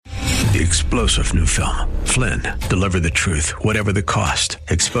The explosive new film, Flynn, deliver the truth, whatever the cost,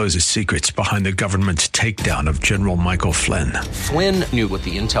 exposes secrets behind the government's takedown of General Michael Flynn. Flynn knew what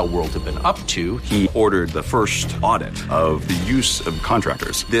the intel world had been up to. He ordered the first audit of the use of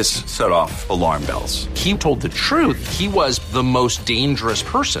contractors. This set off alarm bells. He told the truth. He was the most dangerous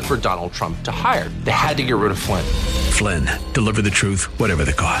person for Donald Trump to hire. They had to get rid of Flynn. Flynn, deliver the truth, whatever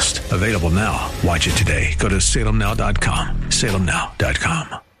the cost. Available now. Watch it today. Go to salemnow.com.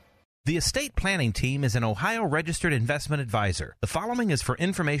 salemnow.com. The estate planning team is an Ohio registered investment advisor. The following is for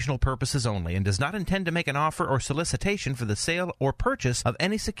informational purposes only and does not intend to make an offer or solicitation for the sale or purchase of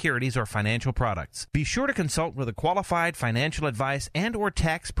any securities or financial products. Be sure to consult with a qualified financial advice and or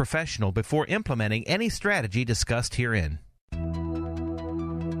tax professional before implementing any strategy discussed herein.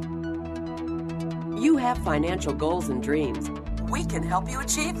 You have financial goals and dreams. We can help you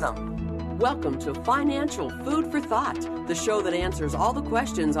achieve them. Welcome to Financial Food for Thought, the show that answers all the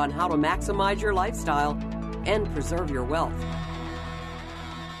questions on how to maximize your lifestyle and preserve your wealth.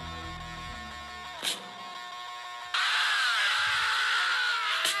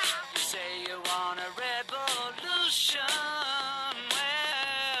 You say you want a revolution.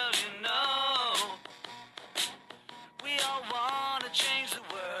 Well, you know, we all want to change the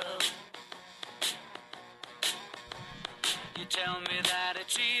world. You tell me that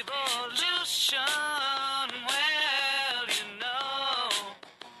it's evolution. Well, you know,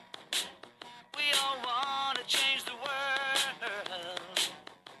 we all want to change the world.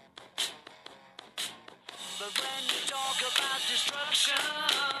 But when you talk about destruction,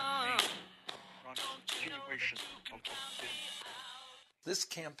 this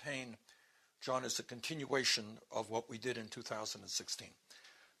campaign, John, is a continuation of what we did in 2016.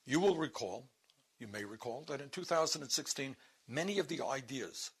 You may recall that in 2016, many of the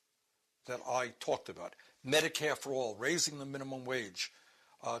ideas that I talked about, Medicare for all, raising the minimum wage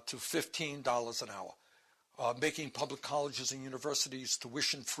to $15 an hour, making public colleges and universities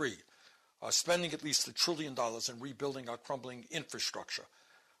tuition free, spending at least $1 trillion in rebuilding our crumbling infrastructure,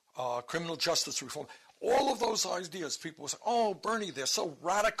 criminal justice reform, all of those ideas, people will say, oh, Bernie, they're so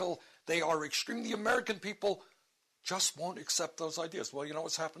radical, they are extreme. The American people just won't accept those ideas. Well, you know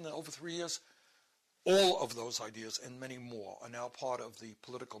what's happened in over 3 years? All of those ideas and many more are now part of the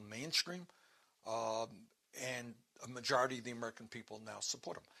political mainstream, and a majority of the American people now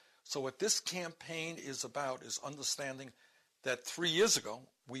support them. So what this campaign is about is understanding that 3 years ago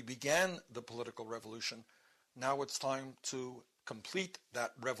we began the political revolution. Now it's time to complete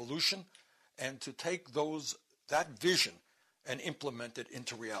that revolution and to take that vision and implement it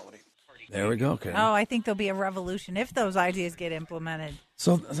into reality. There we go. Okay. Oh, I think there'll be a revolution if those ideas get implemented.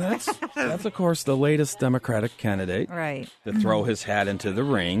 So that's of course the latest Democratic candidate, right? To throw his hat into the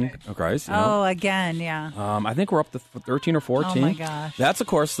ring. Okay. So, oh, again, yeah. I think we're up to 13 or 14. Oh my gosh. That's of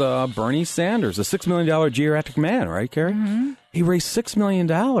course Bernie Sanders, a $6 million geriatric man, right, Carrie? Mm-hmm. He raised $6 million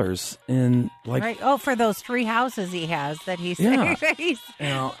in right. Oh, for those 3 houses he has that he's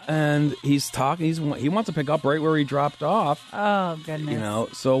and he's talking. He wants to pick up right where he dropped off. Oh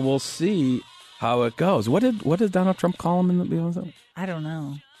goodness. So we'll see how it goes. What did Donald Trump call him in the? I don't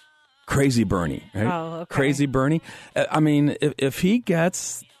know. Crazy Bernie, right? Oh, okay. Crazy Bernie. I mean, if he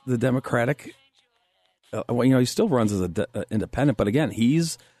gets the Democratic, he still runs as an independent, but again,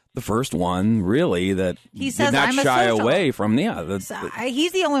 he's the first one, really, that he did not shy away from he's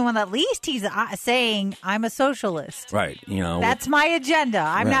the only one that at least he's saying, I'm a socialist. Right. That's my agenda.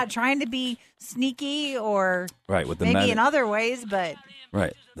 I'm not trying to be sneaky or with the maybe in other ways, but...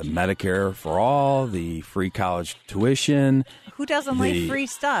 Right. The Medicare for all, the free college tuition. Who doesn't like free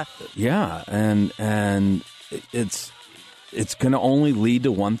stuff? Yeah. And it's going to only lead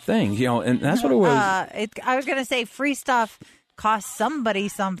to one thing, and that's what it was. I was going to say free stuff costs somebody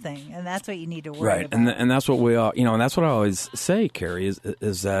something, and that's what you need to worry about. And that's what we all, and that's what I always say, Carrie,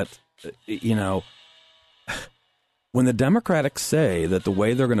 is that, when the Democrats say that the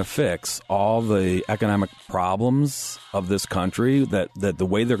way they're going to fix all the economic problems of this country, that the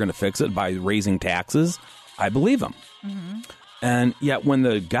way they're going to fix it by raising taxes, I believe them. Mm-hmm. And yet when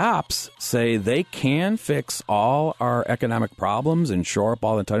the GOPs say they can fix all our economic problems and shore up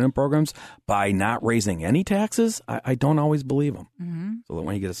all the entitlement programs by not raising any taxes, I don't always believe them. Mm-hmm. So let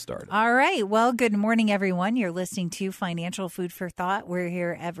me get us started. All right. Well, good morning, everyone. You're listening to Financial Food for Thought. We're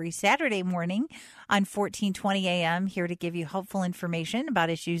here every Saturday morning on 1420 AM, here to give you helpful information about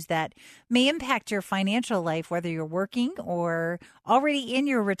issues that may impact your financial life, whether you're working or already in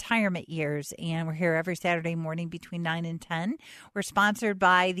your retirement years. And we're here every Saturday morning between 9 and 10. We're sponsored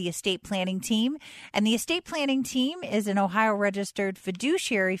by the Estate Planning Team. And the Estate Planning Team is an Ohio-registered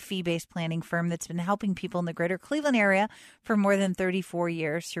fiduciary fee-based planning firm that's been helping people in the greater Cleveland area for more than 34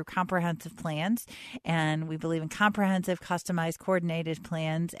 years through comprehensive plans. And we believe in comprehensive, customized, coordinated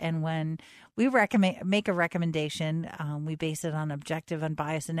plans. And when we make a recommendation, we base it on objective,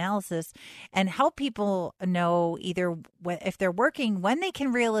 unbiased analysis and help people know either if they're working, when they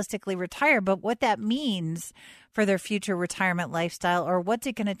can realistically retire, but what that means for their future retirement lifestyle, or what's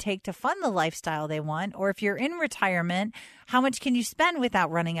it going to take to fund the lifestyle they want? Or if you're in retirement, how much can you spend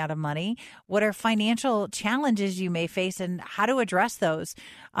without running out of money? What are financial challenges you may face and how to address those?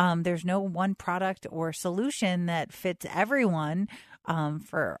 There's no one product or solution that fits everyone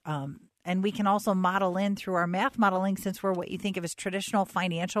and we can also model in through our math modeling, since we're what you think of as traditional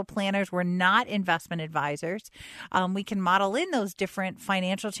financial planners. We're not investment advisors. We can model in those different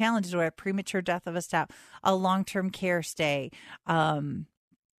financial challenges, or a premature death of a spouse, a long-term care stay, the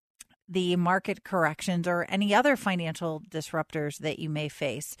market corrections, or any other financial disruptors that you may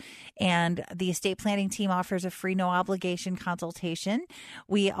face. And the estate planning team offers a free, no obligation consultation.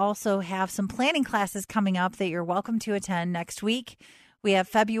 We also have some planning classes coming up that you're welcome to attend next week. We have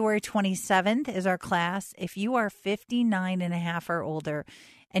February 27th is our class. If you are 59 and a half or older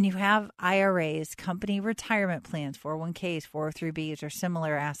and you have IRAs, company retirement plans, 401ks, 403bs, or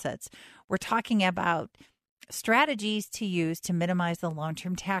similar assets, we're talking about strategies to use to minimize the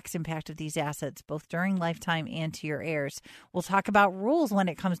long-term tax impact of these assets, both during lifetime and to your heirs. We'll talk about rules when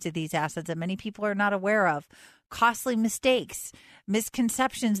it comes to these assets that many people are not aware of, costly mistakes,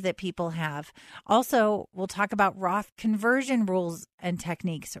 misconceptions that people have. Also, we'll talk about Roth conversion rules and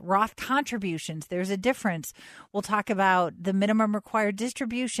techniques, Roth contributions. There's a difference. We'll talk about the minimum required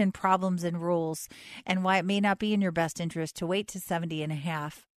distribution problems and rules, and why it may not be in your best interest to wait to 70 and a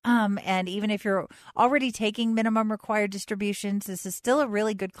half. And even if you're already taking minimum required distributions, this is still a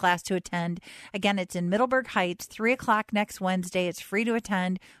really good class to attend. Again, it's in Middleburg Heights, 3:00 next Wednesday. It's free to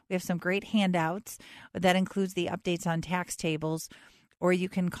attend. We have some great handouts. That includes the updates on tax tables. Or you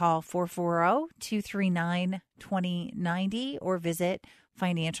can call 440-239-2090 or visit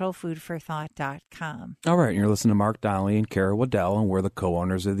financialfoodforthought.com. All right, and you're listening to Mark Donnelly and Kara Waddell, and we're the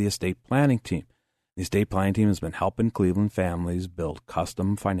co-owners of the Estate Planning Team. The Estate Planning Team has been helping Cleveland families build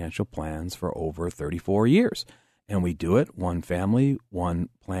custom financial plans for over 34 years. And we do it one family, one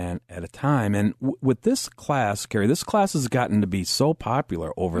plan at a time. And with this class, Carrie, this class has gotten to be so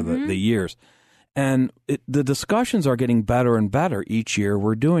popular over the years. And the discussions are getting better and better each year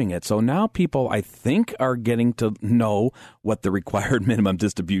we're doing it. So now people, I think, are getting to know what the required minimum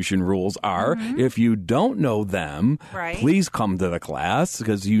distribution rules are. If you don't know them, please come to the class,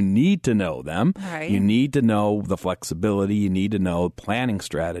 because you need to know them. You need to know the flexibility. You need to know planning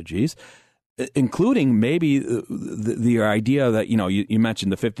strategies, including maybe the idea that, you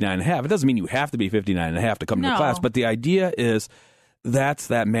mentioned the 59 and a half. It doesn't mean you have to be 59 and a half to come to the class, but the idea is that's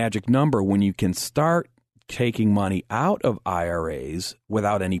that magic number when you can start taking money out of IRAs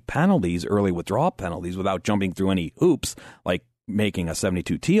without any penalties, early withdrawal penalties, without jumping through any hoops like making a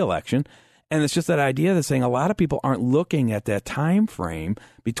 72T election. And it's just that idea that's saying a lot of people aren't looking at that time frame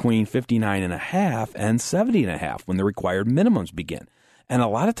between 59 and a half and 70 and a half when the required minimums begin. And a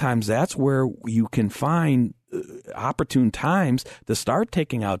lot of times that's where you can find opportune times to start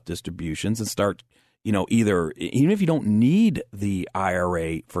taking out distributions and start, either, even if you don't need the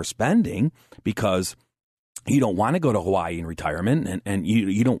IRA for spending because you don't want to go to Hawaii in retirement, and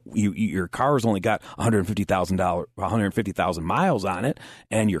your car's only got 150,000 miles on it,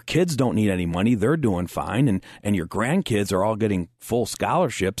 and your kids don't need any money, they're doing fine, and your grandkids are all getting full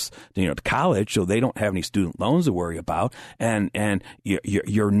scholarships, to college, so they don't have any student loans to worry about, and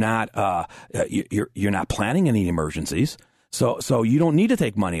you're not planning any emergencies. So you don't need to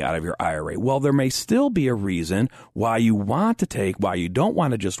take money out of your IRA. Well, there may still be a reason why you don't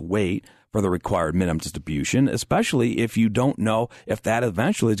want to just wait for the required minimum distribution, especially if you don't know if that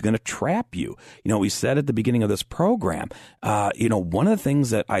eventually is going to trap you. We said at the beginning of this program, one of the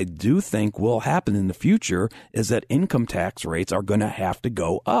things that I do think will happen in the future is that income tax rates are going to have to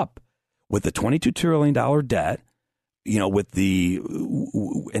go up. With the $22 trillion debt, with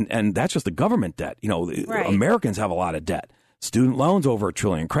and that's just the government debt. Americans have a lot of debt. Student loans over $1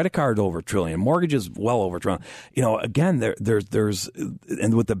 trillion, credit cards over $1 trillion, mortgages well over $1 trillion. You know, again, there's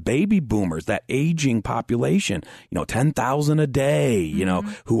and with the baby boomers, that aging population, 10,000 a day,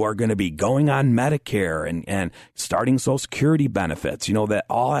 who are going to be going on Medicare and starting Social Security benefits, that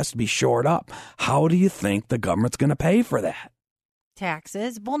all has to be shored up. How do you think the government's going to pay for that?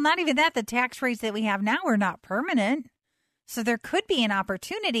 Taxes. Well, not even that. The tax rates that we have now are not permanent. So there could be an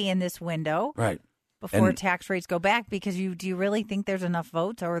opportunity in this window. Right. Before tax rates go back, because do you really think there's enough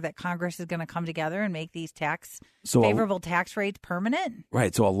votes or that Congress is going to come together and make these favorable tax rates permanent?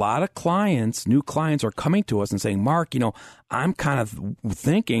 Right. So a lot of new clients are coming to us and saying, Mark, I'm kind of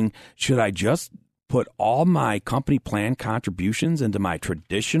thinking, should I just put all my company plan contributions into my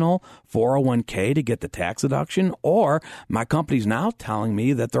traditional 401k to get the tax deduction? Or my company's now telling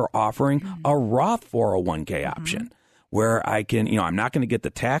me that they're offering a Roth 401k option. Where I can, I'm not going to get the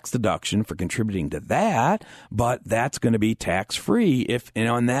tax deduction for contributing to that, but that's going to be tax free if,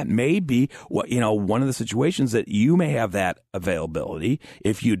 and that may be what, one of the situations that you may have that availability.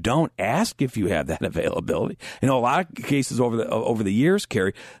 If you don't, ask if you have that availability. A lot of cases over the years,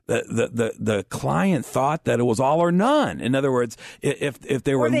 Carrie, the client thought that it was all or none. In other words, if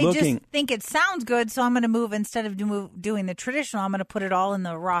they were looking, just think it sounds good, so I'm going to move, instead of doing the traditional, I'm going to put it all in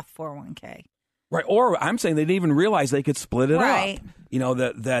the Roth 401k. Right. Or I'm saying they didn't even realize they could split it right. up.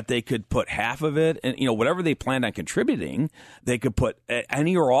 That they could put half of it and, whatever they planned on contributing, they could put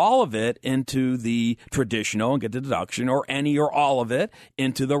any or all of it into the traditional and get the deduction, or any or all of it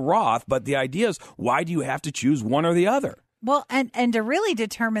into the Roth. But the idea is, why do you have to choose one or the other? Well, and to really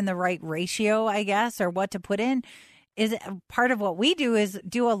determine the right ratio, I guess, or what to put in, is part of what we do is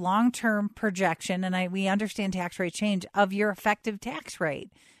do a long-term projection. And we understand tax rate change of your effective tax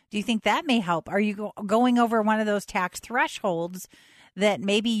rate. Do you think that may help? Are you going over one of those tax thresholds that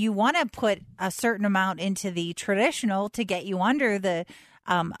maybe you want to put a certain amount into the traditional to get you under the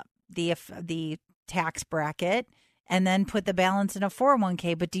tax bracket, and then put the balance in a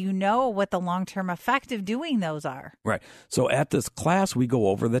 401k? But do you know what the long-term effect of doing those are? Right. So at this class, we go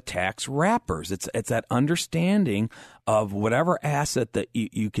over the tax wrappers. It's that understanding of whatever asset that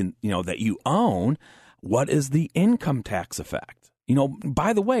you can, that you own. What is the income tax effect?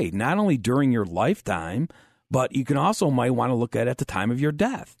 By the way, not only during your lifetime, but you can also might want to look at the time of your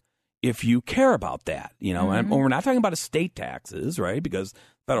death, if you care about that. And we're not talking about estate taxes, right? Because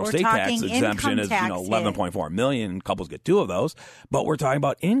federal estate tax exemption is 11.4 million. Couples get 2 of those, but we're talking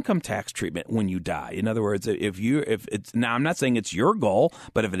about income tax treatment when you die. In other words, if it's now, I'm not saying it's your goal,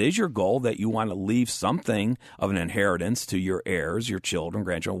 but if it is your goal that you want to leave something of an inheritance to your heirs, your children,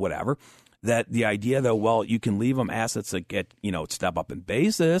 grandchildren, whatever. That the idea that, well, you can leave them assets that get, step up in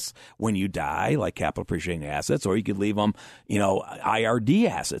basis when you die, like capital appreciating assets, or you could leave them, IRD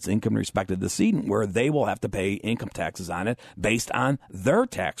assets, income respected decedent, where they will have to pay income taxes on it based on their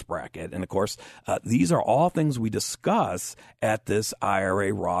tax bracket. And of course, these are all things we discuss at this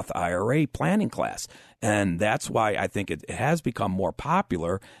Roth IRA planning class. And that's why I think it has become more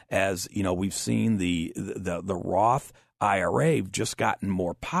popular as, we've seen the Roth IRA just gotten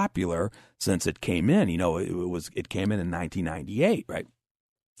more popular since it came in. It came in 1998, right?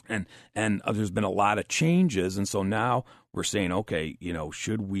 And there's been a lot of changes, and so now we're saying, okay,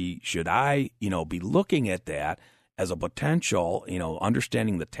 should I be looking at that as a potential,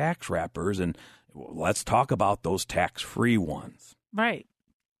 understanding the tax wrappers, and let's talk about those tax-free ones. Right.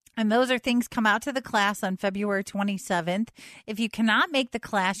 And those are things come out to the class on February 27th. If you cannot make the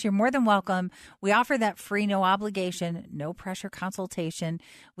class, you're more than welcome. We offer that free, no obligation, no pressure consultation.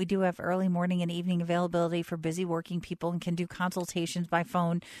 We do have early morning and evening availability for busy working people and can do consultations by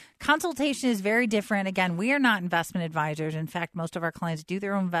phone. Consultation is very different. Again, we are not investment advisors. In fact, most of our clients do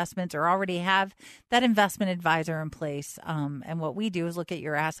their own investments or already have that investment advisor in place. And what we do is look at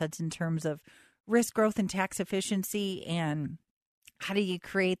your assets in terms of risk, growth, and tax efficiency, and how do you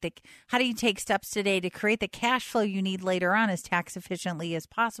take steps today to create the cash flow you need later on as tax efficiently as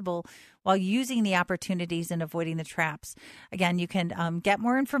possible while using the opportunities and avoiding the traps? Again, you can get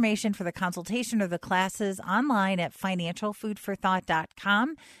more information for the consultation or the classes online at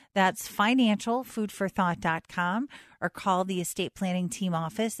financialfoodforthought.com. That's financialfoodforthought.com, or call the estate planning team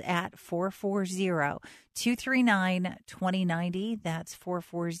office at 440-239-2090. That's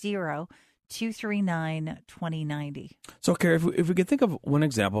 440-239-2090. So, Carrie, if we could think of one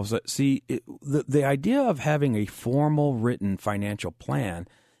example, the idea of having a formal written financial plan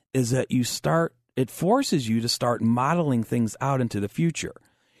is that it forces you to start modeling things out into the future.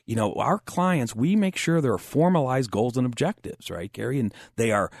 Our clients, we make sure there are formalized goals and objectives, right, Carrie? And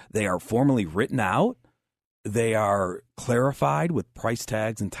they are formally written out. They are clarified with price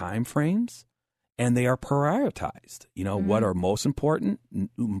tags and time frames. and they are prioritized. What are most important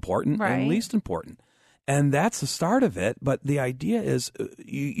and least important. And that's the start of it. But the idea is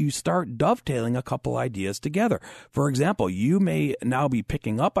you start dovetailing a couple ideas together. For example, you may now be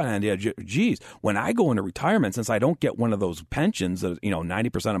picking up on an idea, geez, when I go into retirement, since I don't get one of those pensions that,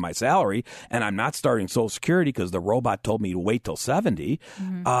 90% of my salary, and I'm not starting Social Security because the robot told me to wait till 70,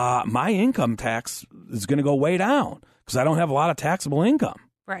 my income tax is going to go way down because I don't have a lot of taxable income.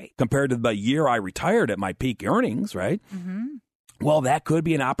 Right. Compared to the year I retired at my peak earnings, right? Mm-hmm. Well, that could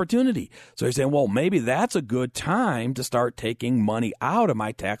be an opportunity. So you're saying, well, maybe that's a good time to start taking money out of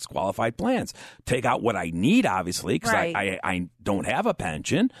my tax qualified plans. Take out what I need, obviously, because I don't have a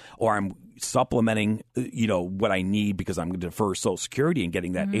pension, or I'm supplementing, what I need because I'm going to defer Social Security and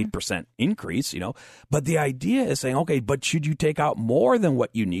getting that 8% increase, But the idea is saying, okay, but should you take out more than what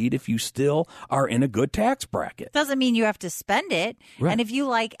you need if you still are in a good tax bracket? Doesn't mean you have to spend it. Right. And if you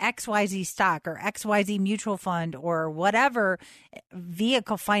like XYZ stock or XYZ mutual fund or whatever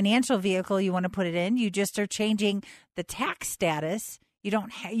financial vehicle you want to put it in, you just are changing the tax status.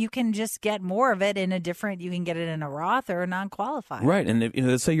 You can just get more of it in you can get it in a Roth or a non-qualified. Right. And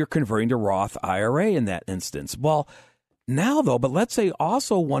let's say you're converting to Roth IRA in that instance. Well, now though, but let's say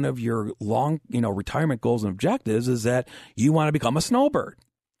also one of your long, retirement goals and objectives is that you want to become a snowbird.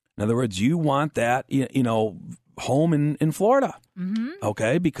 In other words, you want that, home in Florida. Mm-hmm.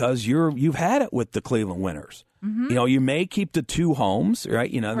 Okay. Because you've had it with the Cleveland Winters. Mm-hmm. You may keep the 2 homes,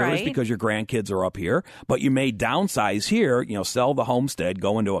 right? That's because your grandkids are up here, but you may downsize here, sell the homestead,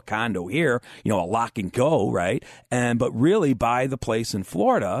 go into a condo here, a lock and go, right? But really buy the place in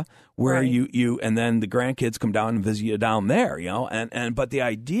Florida where you and then the grandkids come down and visit you down there, but the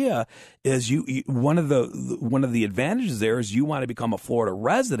idea is one of the advantages there is you want to become a Florida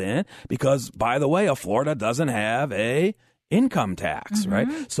resident because, by the way, Florida doesn't have a income tax,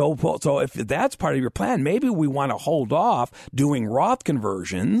 right? So if that's part of your plan, maybe we want to hold off doing Roth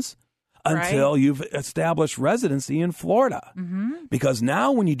conversions until you've established residency in Florida. Mm-hmm. Because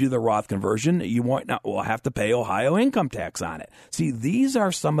now when you do the Roth conversion, you will have to pay Ohio income tax on it. See, these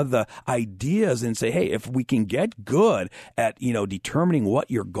are some of the ideas and say, hey, if we can get good at, determining what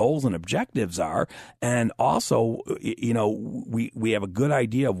your goals and objectives are, and also, we have a good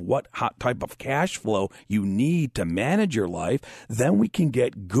idea of what type of cash flow you need to manage your life, then we can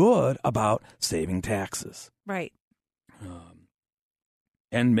get good about saving taxes. Right.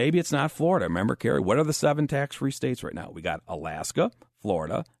 And maybe it's not Florida. Remember, Carrie, what are the 7 tax-free states right now? We got Alaska,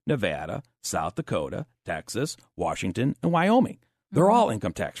 Florida, Nevada, South Dakota, Texas, Washington, and Wyoming. They're all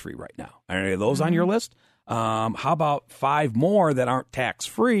income tax-free right now. Are any of those on your list? How about 5 more that aren't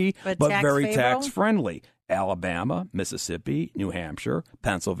tax-free but very tax-friendly? Alabama, Mississippi, New Hampshire,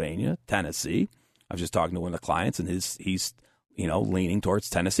 Pennsylvania, Tennessee. I was just talking to one of the clients, and he's leaning towards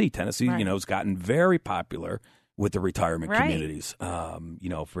Tennessee. Tennessee, has gotten very popular with the retirement communities,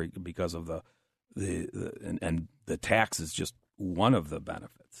 because of the tax is just one of the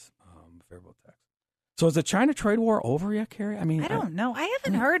benefits, favorable tax. So is the China trade war over yet, Carrie? I mean, I don't know. I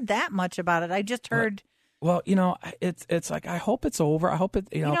haven't heard that much about it. I just heard. Well, it's like I hope it's over. I hope it.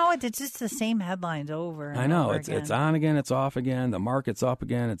 It's just the same headlines over. And I know over it's again. It's on again. It's off again. The market's up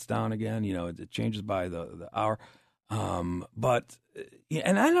again. It's down again. It changes by the hour. But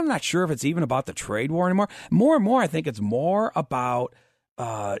I'm not sure if it's even about the trade war anymore. More and more, I think it's more about,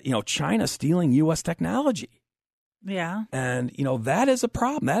 China stealing U.S. technology. Yeah. And, that is a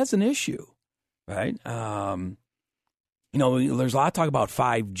problem. That is an issue, right? There's a lot of talk about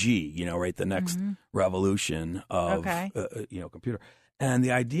 5G, right? The next revolution of, computer. And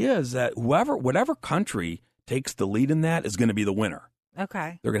the idea is that whatever country takes the lead in that is going to be the winner.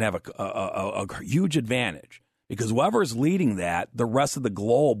 Okay. They're going to have a huge advantage. Because whoever's leading that, the rest of the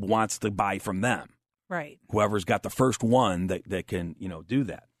globe wants to buy from them. Right. Whoever's got the first one that can, do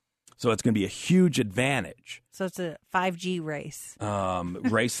that. So it's going to be a huge advantage. So it's a 5G race.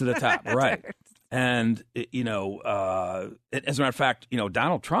 Race to the top, right. And, as a matter of fact,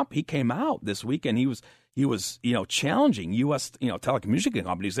 Donald Trump, he came out this week and he was challenging U.S., telecommunications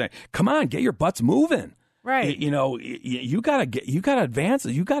companies saying, come on, get your butts moving. Right. You gotta advance.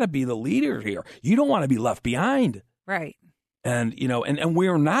 You gotta be the leader here. You don't want to be left behind. Right. And and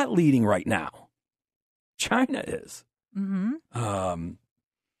we're not leading right now. China is. Mm-hmm.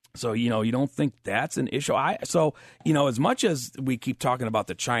 So you don't think that's an issue? As much as we keep talking about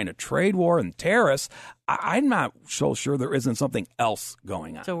the China trade war and tariffs, I'm not so sure there isn't something else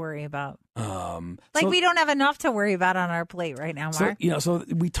going on to worry about. We don't have enough to worry about on our plate right now, Mark. So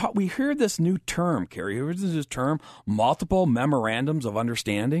we hear this new term, Carrie. Here's this term: multiple memorandums of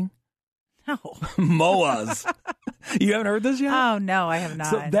understanding. No. MOAs. You haven't heard this yet? Oh, no, I have not.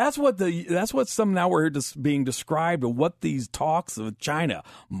 So that's what some now we're being described of what these talks with China,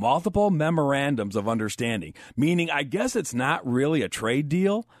 multiple memorandums of understanding, meaning I guess it's not really a trade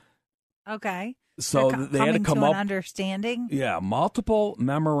deal. Okay. So they had to come up an understanding. Yeah, multiple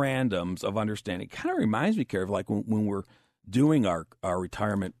memorandums of understanding. Kind of reminds me, Carrie, of like when we're doing our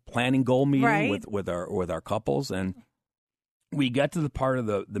retirement planning goal meeting right. with our couples, and we get to the part of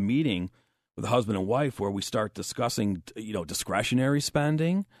the meeting with the husband and wife where we start discussing, discretionary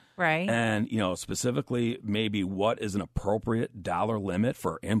spending. Right. And, specifically maybe what is an appropriate dollar limit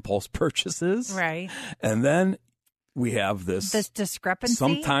for impulse purchases. Right. And then we have this discrepancy.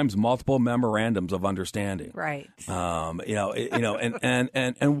 Sometimes multiple memorandums of understanding. Right. And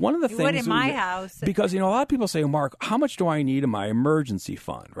one of the things would in my house, because a lot of people say, Mark, how much do I need in my emergency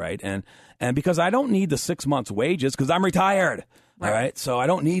fund, right? And because I don't need the 6 months' wages because I'm retired. Right. All right. So I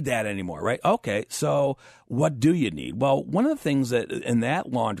don't need that anymore. Right. Okay. So what do you need? Well, one of the things that in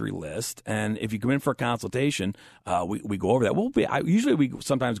that laundry list, and if you come in for a consultation, we go over that. Usually we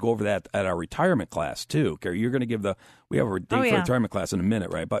sometimes go over that at our retirement class too. Carrie, you're going to give we have a date for retirement class in a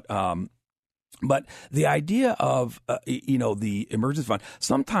minute. Right. But the idea of, the emergency fund,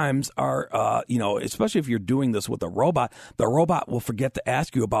 sometimes especially if you're doing this with a robot, the robot will forget to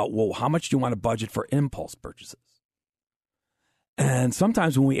ask you about, well, how much do you want to budget for impulse purchases? And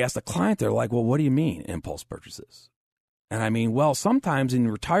sometimes when we ask the client, they're like, well, what do you mean impulse purchases? And I mean, well, sometimes in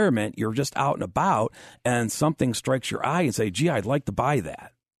retirement, you're just out and about and something strikes your eye and say, gee, I'd like to buy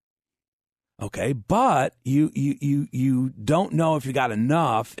that. Okay. But you don't know if you got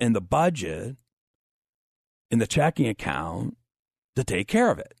enough in the budget, in the checking account to take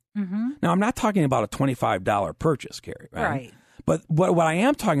care of it. Mm-hmm. Now, I'm not talking about a $25 purchase, Carrie. Right. But what I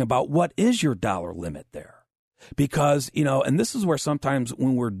am talking about, what is your dollar limit there? Because, and this is where sometimes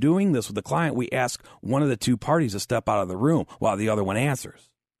when we're doing this with the client, we ask one of the two parties to step out of the room while the other one answers.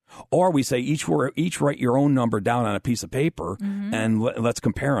 Or we say each write your own number down on a piece of paper and let's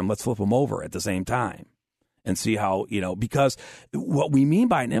compare them. Let's flip them over at the same time and see how, because what we mean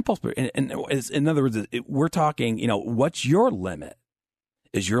by an impulse, and is, in other words, we're talking, what's your limit?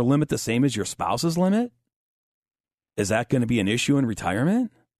 Is your limit the same as your spouse's limit? Is that going to be an issue in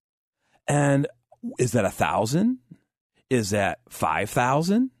retirement? And is that 1,000? Is that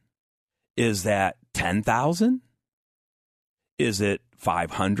 5,000? Is that 10,000? Is it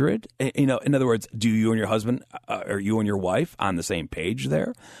 500? In other words, do you and your husband or you and your wife on the same page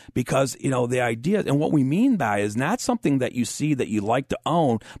there? Because, the idea and what we mean by is not something that you see that you like to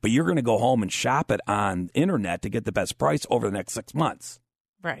own, but you're going to go home and shop it on internet to get the best price over the next 6 months.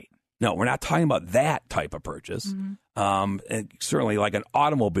 Right. No, we're not talking about that type of purchase. Mm-hmm. And certainly like an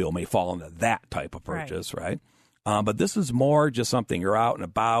automobile may fall into that type of purchase, right? But this is more just something you're out and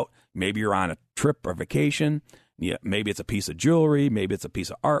about. Maybe you're on a trip or vacation. Yeah, maybe it's a piece of jewelry. Maybe it's a piece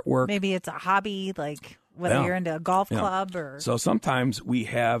of artwork. Maybe it's a hobby, like whether you're into a golf club or. So sometimes we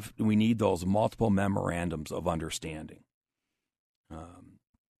need those multiple memorandums of understanding.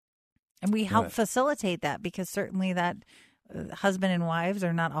 And we help facilitate that because certainly that husband and wives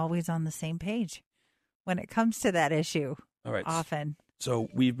are not always on the same page when it comes to that issue. All right. Often. So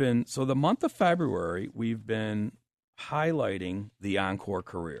the month of February, we've been highlighting the Encore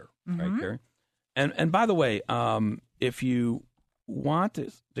career, right, Carrie? And by the way, if you want to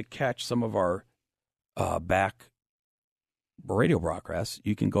catch some of our back radio broadcasts,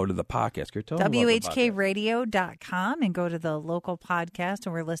 you can go to the podcast. WHKradio.com and go to the local podcast,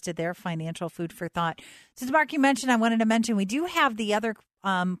 and we're listed there, Financial Food for Thought. Since Mark, you mentioned, I wanted to mention we do have the other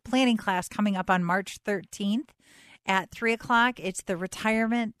planning class coming up on March 13th at 3 o'clock. It's the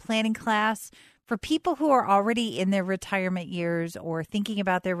retirement planning class for people who are already in their retirement years or thinking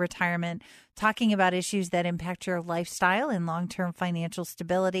about their retirement, talking about issues that impact your lifestyle and long-term financial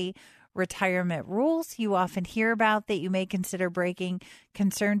stability, retirement rules you often hear about that you may consider breaking,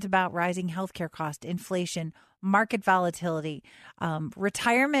 concerns about rising healthcare costs, inflation, market volatility,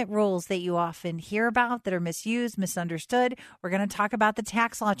 retirement rules that you often hear about that are misused, misunderstood. We're going to talk about the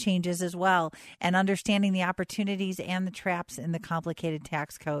tax law changes as well and understanding the opportunities and the traps in the complicated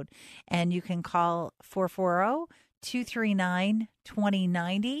tax code. And you can call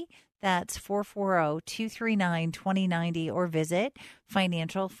 440-239-2090. That's 440-239-2090 or visit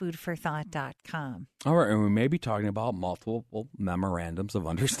financialfoodforthought.com. All right. And we may be talking about multiple memorandums of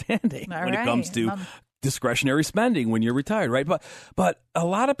understanding when it comes to discretionary spending when you're retired, right? But a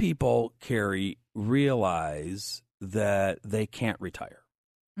lot of people, Carrie, realize that they can't retire.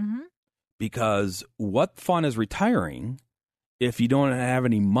 Mm-hmm. Because what fun is retiring if you don't have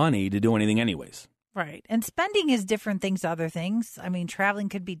any money to do anything anyways? Right. And spending is different things to other things. I mean, traveling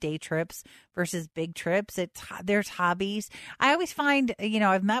could be day trips versus big trips. There's hobbies. I always find,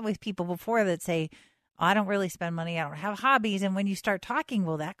 I've met with people before that say, oh, I don't really spend money. I don't have hobbies. And when you start talking,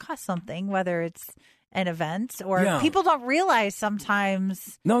 well, that costs something, whether it's an event or people don't realize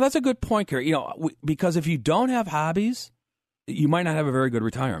sometimes. No, that's a good point, Carrie. Because if you don't have hobbies, you might not have a very good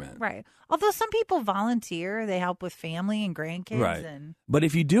retirement. Right. Although some people volunteer, they help with family and grandkids. Right. But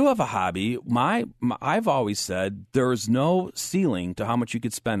if you do have a hobby, I've always said there's no ceiling to how much you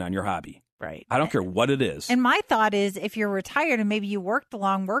could spend on your hobby. Right. I don't care what it is. And my thought is if you're retired and maybe you worked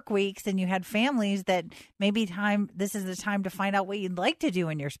long work weeks and you had families, that maybe this is the time to find out what you'd like to do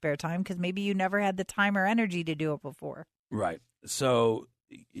in your spare time, because maybe you never had the time or energy to do it before. Right. So,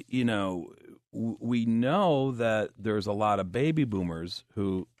 we know that there's a lot of baby boomers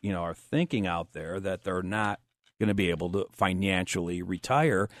who, are thinking out there that they're not going to be able to financially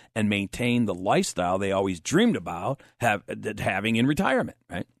retire and maintain the lifestyle they always dreamed about having in retirement,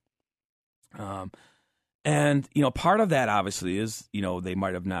 right? And part of that obviously is, they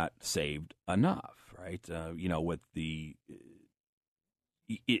might have not saved enough, right? With the,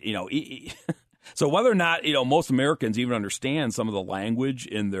 so whether or not, most Americans even understand some of the language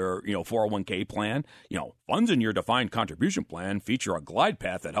in their, 401k plan, funds in your defined contribution plan feature a glide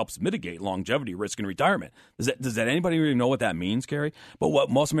path that helps mitigate longevity risk in retirement. Does that anybody really know what that means, Carrie? But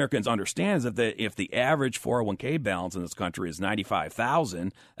what most Americans understand is that if the average 401k balance in this country is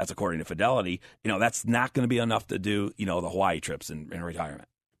 $95,000, that's according to Fidelity, that's not going to be enough to do, the Hawaii trips in retirement.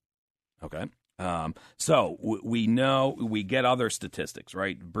 Okay. So we know, we get other statistics,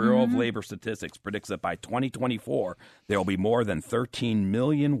 right? Bureau of Labor Statistics predicts that by 2024, there will be more than 13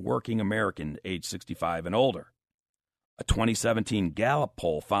 million working Americans age 65 and older. A 2017 Gallup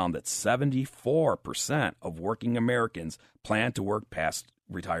poll found that 74% of working Americans plan to work past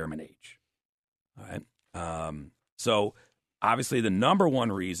retirement age. All right. So obviously, the number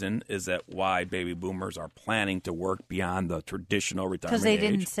one reason is that why baby boomers are planning to work beyond the traditional retirement age. Because they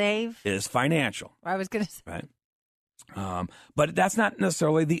didn't save? Is financial. I was going to say. Right. But that's not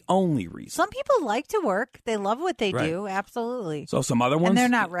necessarily the only reason. Some people like to work. They love what they do. Absolutely. So some other ones. And they're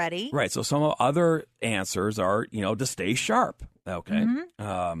not ready. Right. So some other answers are, to stay sharp. Okay.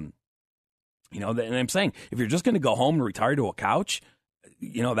 And I'm saying, if you're just going to go home and retire to a couch,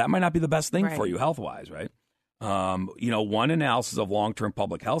 that might not be the best thing for you health-wise, right? One analysis of long-term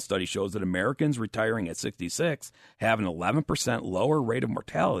public health study shows that Americans retiring at 66 have an 11% lower rate of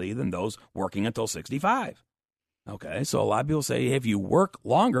mortality than those working until 65. Okay, so a lot of people say if you work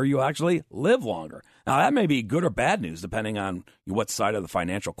longer, you'll actually live longer. Now, that may be good or bad news, depending on what side of the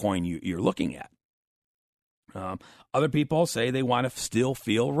financial coin you're looking at. Other people say they want to still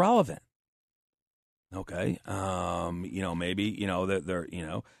feel relevant. Okay, maybe, they're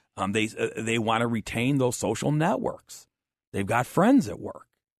they want to retain those social networks. They've got friends at work.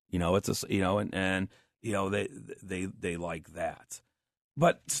 It's they like that.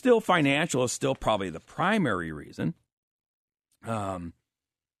 But still, financial is still probably the primary reason. But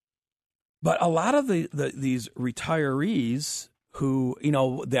a lot of these retirees who,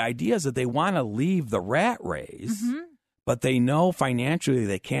 the idea is that they want to leave the rat race, but they know financially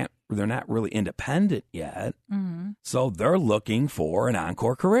they're not really independent yet. So they're looking for an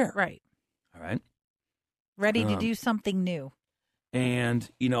encore career. Right. All right. Ready to do something new. And,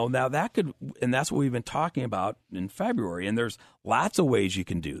 now and that's what we've been talking about in February. And there's lots of ways you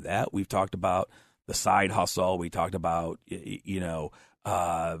can do that. We've talked about the side hustle. We talked about, being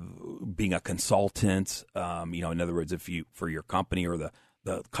a consultant, in other words, for your company or the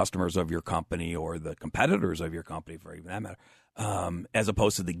customers of your company or the competitors of your company, for even that matter, as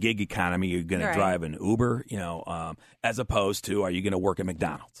opposed to the gig economy, you're going to drive an Uber, as opposed to, are you going to work at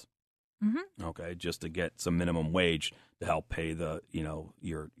McDonald's? Okay, just to get some minimum wage to help pay the,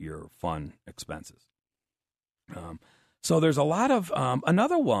 your fun expenses. So there's a lot of,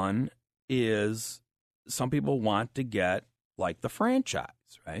 another one is some people want to get like the franchise,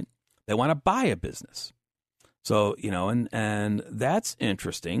 right? They want to buy a business. So, and that's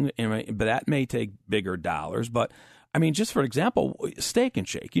interesting, but that may take bigger dollars. But I mean, just for example, Steak and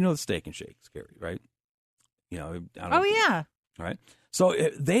Shake, the Steak and Shake, Scary, right? Yeah. Right. So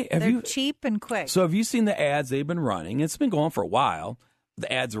they're cheap and quick. So have you seen the ads they've been running? It's been going for a while.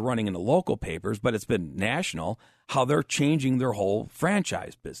 The ads are running in the local papers, but it's been national, how they're changing their whole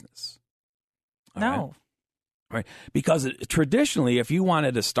franchise business. No. Right. Because traditionally, if you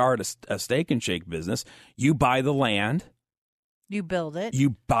wanted to start a Steak and Shake business, you buy the land. You build it.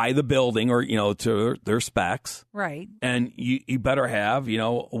 You buy the building or, to their specs. Right. And you better have, either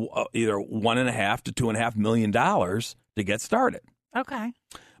 $1.5 to $2.5 million to get started. Okay.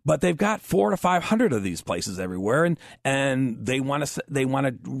 But they've got 400 to 500 of these places everywhere, and they're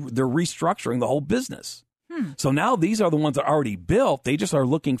restructuring the whole business. So now these are the ones that are already built. They just are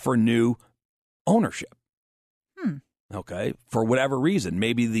looking for new ownership. Okay, for whatever reason,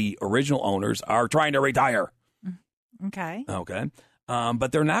 maybe the original owners are trying to retire. Okay.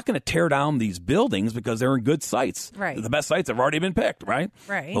 But they're not going to tear down these buildings because they're in good sites. Right. The best sites have already been picked, right?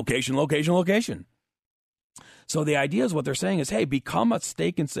 Right. Location, location, location. So the idea is what they're saying is, hey, become a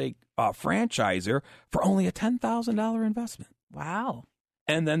Steak and Shake franchisor for only a $10,000 investment. Wow.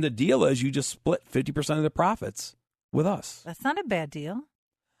 And then the deal is you just split 50% of the profits with us. That's not a bad deal.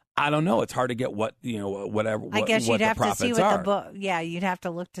 I don't know. It's hard to get whatever. I guess what you'd have to see what are. the book. Yeah, you'd have to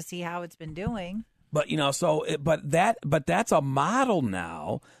look to see how it's been doing. But but that's a model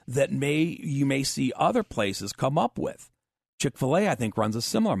now that you may see other places come up with. Chick-fil-A, I think, runs a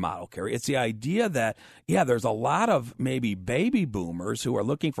similar model, Carrie. It's the idea that, there's a lot of maybe baby boomers who are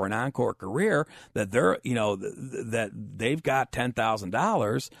looking for an encore career that that they've got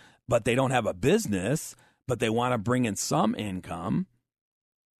 $10,000, but they don't have a business, but they want to bring in some income.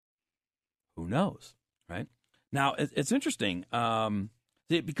 Who knows, right? Now, it's interesting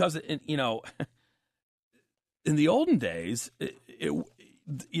because, in the olden days,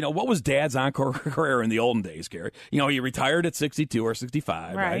 what was Dad's encore career in the olden days, Gary? He retired at 62 or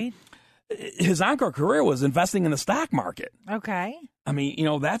 65, right? His encore career was investing in the stock market. Okay. I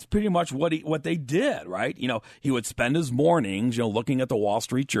mean, that's pretty much what they did, right? He would spend his mornings, looking at the Wall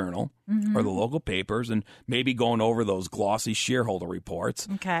Street Journal or the local papers and maybe going over those glossy shareholder reports.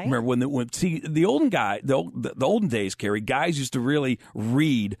 Okay. Remember the olden days, Carrie, guys used to really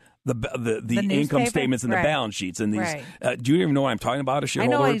read the income statements and the balance sheets and these. Right. Do you even know what I'm talking about? A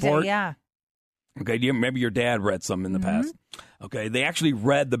shareholder report? Yeah. Okay. Do you remember your dad read some in the past? Okay. They actually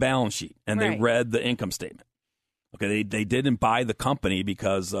read the balance sheet and they read the income statement. Okay, they didn't buy the company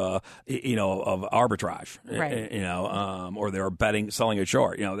because of arbitrage, right? Or they were selling it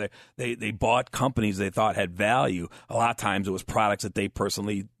short. They bought companies they thought had value. A lot of times it was products that they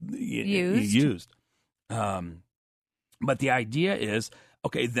personally used. But the idea is,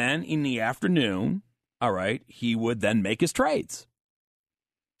 okay, then in the afternoon, all right, he would then make his trades.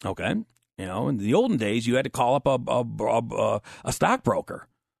 Okay, in the olden days, you had to call up a stockbroker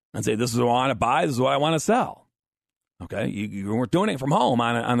and say, "This is what I want to buy. This is what I want to sell." Okay, you weren't doing it from home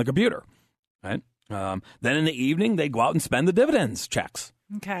on the computer, right? Then in the evening, they'd go out and spend the dividends checks.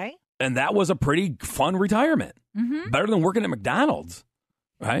 Okay. And that was a pretty fun retirement. Better than working at McDonald's,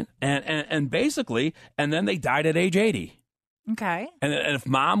 right? And basically, and then they died at age 80. Okay. And if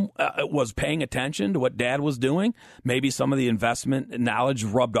Mom was paying attention to what Dad was doing, maybe some of the investment knowledge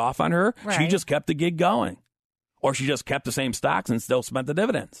rubbed off on her. Right. She just kept the gig going. Or she just kept the same stocks and still spent the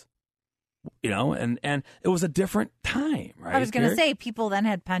dividends. And it was a different time, right? I was going to say, people then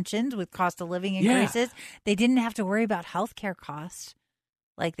had pensions with cost of living increases. Yeah. They didn't have to worry about healthcare costs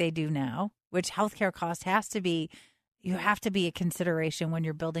like they do now, which healthcare cost you have to be a consideration when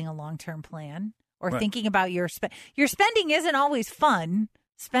you're building a long-term plan or thinking about your spending isn't always fun.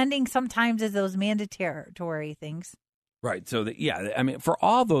 Spending sometimes is those mandatory things. Right. So, for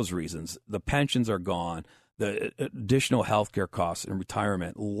all those reasons, the pensions are gone. The additional health care costs in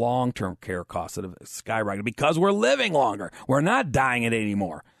retirement, long-term care costs that have skyrocketed because we're living longer. We're not dying it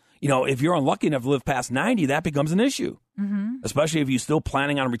anymore. If you're unlucky enough to live past 90, that becomes an issue, especially if you're still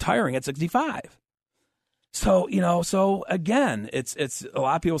planning on retiring at 65. So, so again, it's a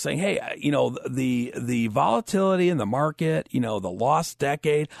lot of people saying, hey, the volatility in the market, the lost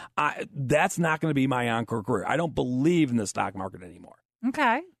decade, that's not going to be my encore career. I don't believe in the stock market anymore.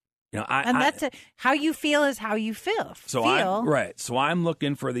 Okay. That's it. How you feel is how you feel. So I'm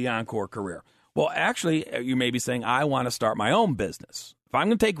looking for the encore career. Well, actually, you may be saying, I want to start my own business. If I'm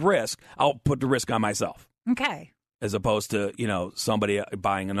going to take risk, I'll put the risk on myself. Okay. As opposed to, somebody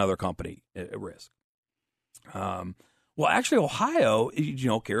buying another company at risk. Well, actually, Ohio,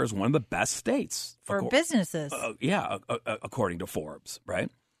 Kara, is one of the best states for businesses. According to Forbes,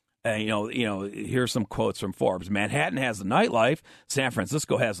 right? And, here's some quotes from Forbes. Manhattan has the nightlife. San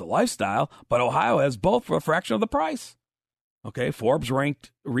Francisco has the lifestyle. But Ohio has both for a fraction of the price. Okay, Forbes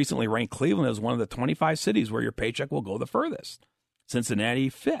recently ranked Cleveland as one of the 25 cities where your paycheck will go the furthest. Cincinnati,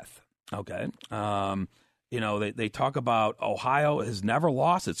 5th. Okay. They talk about Ohio has never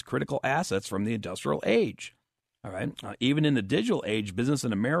lost its critical assets from the industrial age. All right. Even in the digital age, business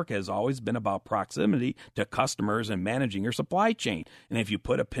in America has always been about proximity to customers and managing your supply chain. And if you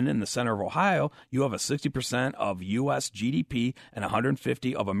put a pin in the center of Ohio, you have a 60% of U.S. GDP and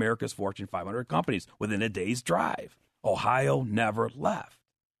 150 of America's Fortune 500 companies within a day's drive. Ohio never left.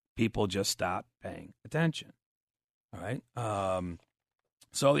 People just stopped paying attention. All right.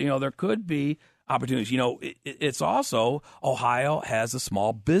 So, there could be opportunities. It's also, Ohio has a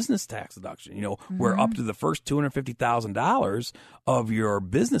small business tax deduction, where up to the first $250,000 of your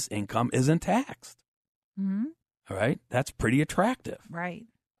business income isn't taxed. Mm-hmm. All right. That's pretty attractive. Right.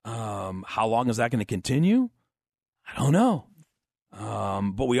 How long is that going to continue? I don't know.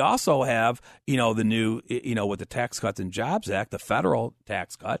 But we also have, the new, with the Tax Cuts and Jobs Act, the federal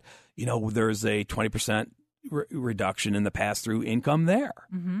tax cut, there's a 20% reduction in the pass-through income there,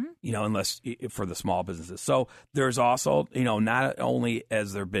 unless for the small businesses. So there's also, not only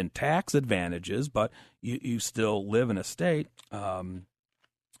has there been tax advantages, but you still live in a state.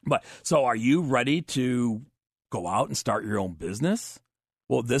 But so are you ready to go out and start your own business?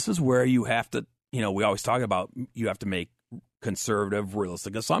 Well, this is where you have to, we always talk about you have to make conservative,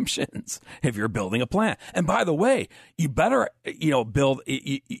 realistic assumptions if you're building a plan. And by the way, you better, build,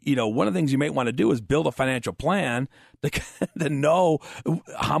 one of the things you may want to do is build a financial plan to know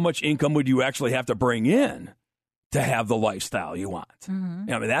how much income would you actually have to bring in to have the lifestyle you want.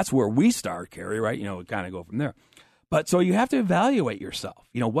 Mm-hmm. That's where we start, Carrie, right? We kind of go from there. But so you have to evaluate yourself.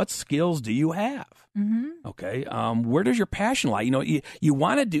 What skills do you have? Mm-hmm. Okay. Where does your passion lie? You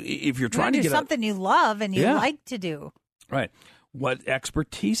want to do, if you're trying to do get something you love and you like to do. Right. What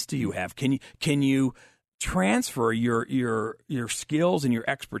expertise do you have? Can you transfer your skills and your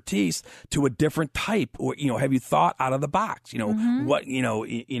expertise to a different type, or have you thought out of the box? What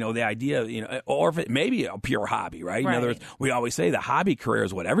the idea, or if it may be a pure hobby, right? In other words, we always say the hobby career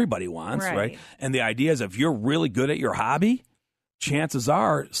is what everybody wants, right? And the idea is if you're really good at your hobby, chances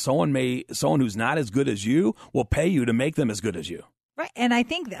are someone who's not as good as you will pay you to make them as good as you. Right. And I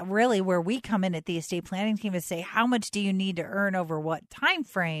think that really where we come in at the estate planning team is say, how much do you need to earn over what time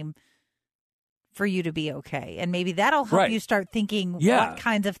frame for you to be okay? And maybe that'll help you start thinking what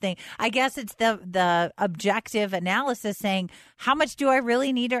kinds of things. I guess it's the objective analysis saying, how much do I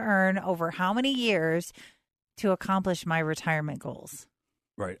really need to earn over how many years to accomplish my retirement goals?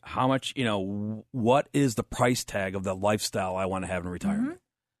 Right. How much, what is the price tag of the lifestyle I want to have in retirement?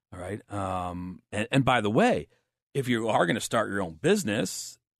 Mm-hmm. All right. And by the way, if you are going to start your own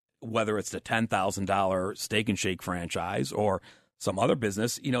business, whether it's the $10,000 Steak and Shake franchise or some other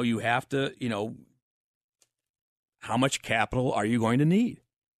business, you have to, how much capital are you going to need?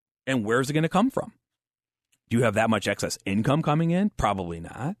 And where's it going to come from? Do you have that much excess income coming in? Probably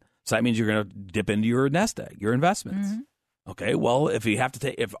not. So that means you're going to dip into your nest egg, your investments. Mm-hmm. Okay, well, if you have to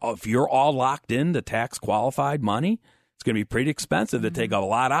take, if you're all locked into tax qualified money, it's going to be pretty expensive to take a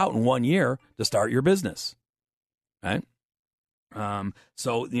lot out in 1 year to start your business. Right.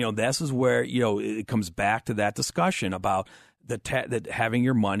 So, this is where, it comes back to that discussion about that having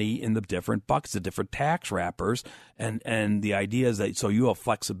your money in the different buckets, the different tax wrappers. And the idea is that so you have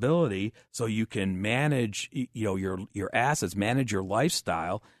flexibility so you can manage, your assets, manage your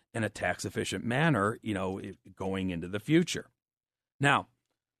lifestyle in a tax efficient manner, going into the future. Now,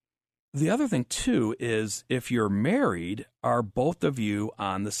 the other thing, too, is if you're married, are both of you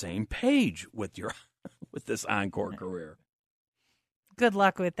on the same page with this Encore career? Good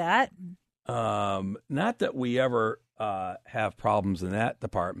luck with that. Not that we ever have problems in that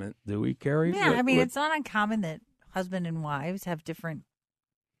department, do we, Carrie? Yeah, it's not uncommon that husband and wives have different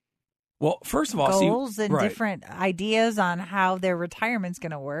first of all, goals and different ideas on how their retirement's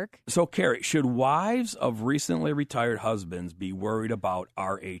going to work. So, Carrie, should wives of recently retired husbands be worried about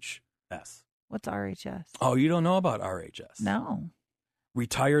RHS? What's RHS? Oh, you don't know about RHS? No.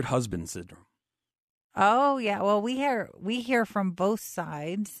 Retired husband syndrome. Oh, yeah. Well, we hear from both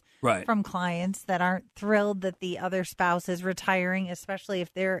sides, from clients that aren't thrilled that the other spouse is retiring, especially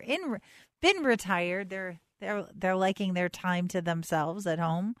if they're been retired. They're liking their time to themselves at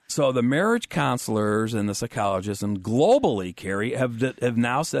home. So the marriage counselors and the psychologists and globally, Carrie, have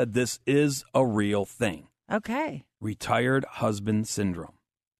now said this is a real thing. Okay. Retired husband syndrome,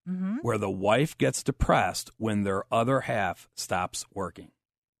 where the wife gets depressed when their other half stops working.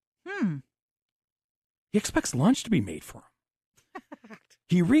 He expects lunch to be made for him.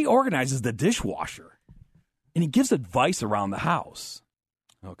 He reorganizes the dishwasher, and he gives advice around the house.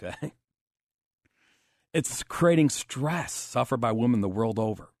 Okay. It's creating stress suffered by women the world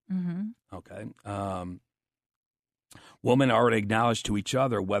over. Mm-hmm. Okay. Women already acknowledge to each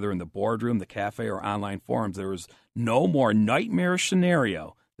other, whether in the boardroom, the cafe, or online forums, there is no more nightmarish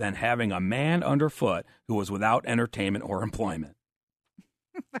scenario than having a man underfoot who was without entertainment or employment.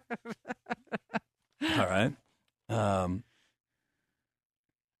 All right.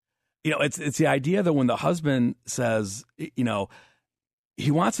 It's the idea that when the husband says, he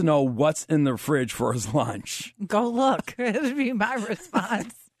wants to know what's in the fridge for his lunch. Go look. That would be my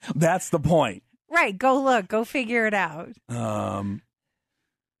response. That's the point. Right. Go look. Go figure it out.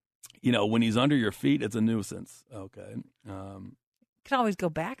 when he's under your feet, it's a nuisance. Okay. Could always go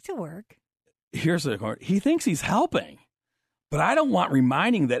back to work. Here's the part. He thinks he's helping, but I don't want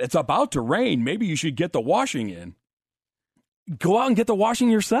reminding that it's about to rain. Maybe you should get the washing in. Go out and get the washing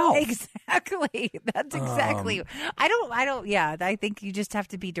yourself. Exactly. That's exactly. I think you just have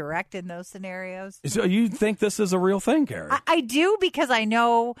to be direct in those scenarios. So you think this is a real thing, Carrie? I do, because I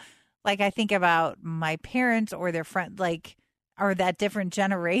know, like, I think about my parents or their friend, like, or that different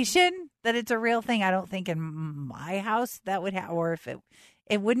generation, that it's a real thing. I don't think in my house that would have, or if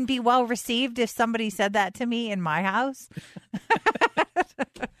it wouldn't be well received if somebody said that to me in my house.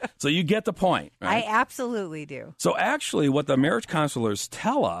 So you get the point, right? I absolutely do. So actually what the marriage counselors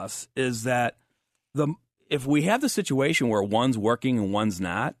tell us is that if we have the situation where one's working and one's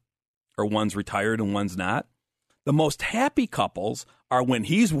not, or one's retired and one's not, the most happy couples are when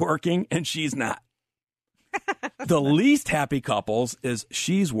he's working and she's not. The least happy couples is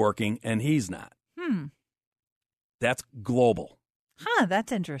she's working and he's not. That's global. Huh,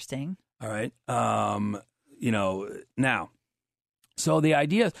 that's interesting. All right. Now, so the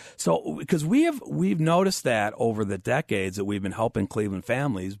idea, because we've noticed that over the decades that we've been helping Cleveland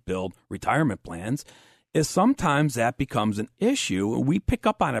families build retirement plans, is sometimes that becomes an issue. We pick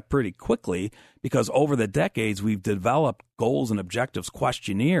up on it pretty quickly because over the decades we've developed goals and objectives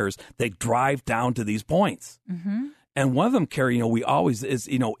questionnaires that drive down to these points. Mm-hmm. And one of them, Carrie, we always is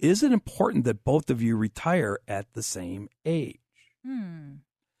it important that both of you retire at the same age?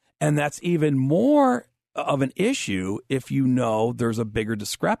 And that's even more of an issue if there's a bigger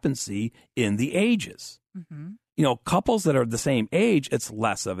discrepancy in the ages. Mm-hmm. Couples that are the same age, it's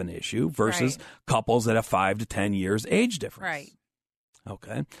less of an issue versus couples that have 5 to 10 years age difference. Right.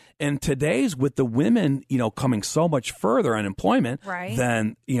 Okay. And today's with the women, coming so much further in employment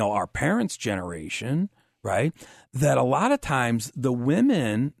than, our parents' generation, right? That a lot of times the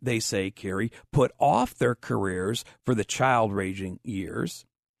women, they say, Carrie, put off their careers for the child-raising years.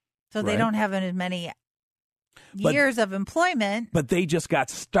 So they don't have as many years of employment. But they just got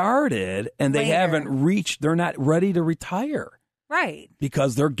started and they they're not ready to retire. Right.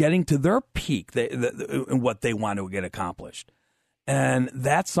 Because they're getting to their peak in what they want to get accomplished. And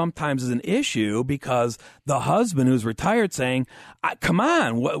that sometimes is an issue because the husband who's retired saying, come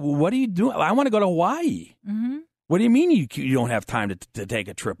on, what are you doing? I want to go to Hawaii. Mm-hmm. What do you mean you don't have time to take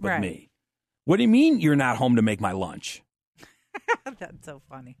a trip with me? What do you mean you're not home to make my lunch? That's so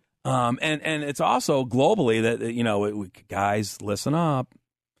funny. And it's also globally that, guys, listen up,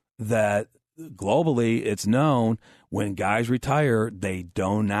 that globally it's known when guys retire, they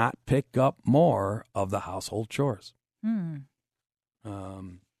do not pick up more of the household chores.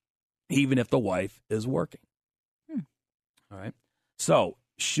 Even if the wife is working. All right. So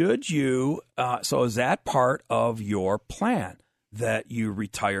should you, is that part of your plan that you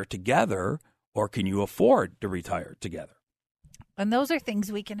retire together, or can you afford to retire together? And those are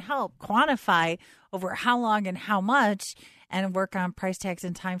things we can help quantify over how long and how much, and work on price tags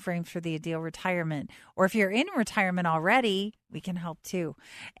and timeframes for the ideal retirement. Or if you're in retirement already, we can help too.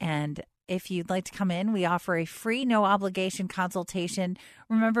 And if you'd like to come in, we offer a free, no obligation consultation.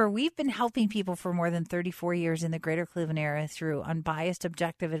 Remember, we've been helping people for more than 34 years in the greater Cleveland area through unbiased,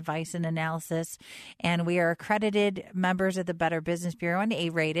 objective advice and analysis. And we are accredited members of the Better Business Bureau and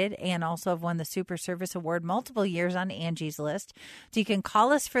A-rated, and also have won the Super Service Award multiple years on Angie's List. So you can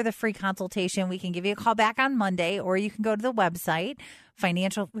call us for the free consultation. We can give you a call back on Monday, or you can go to the website,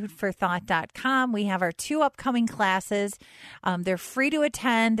 financialfoodforthought.com. We have our 2 upcoming classes. They're free to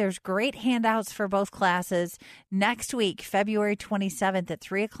attend. There's great handouts for both classes. Next week, February 27th at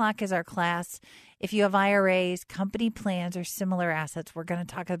 3 o'clock is our class. If you have IRAs, company plans, or similar assets, we're going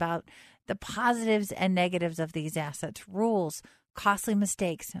to talk about the positives and negatives of these assets, rules, costly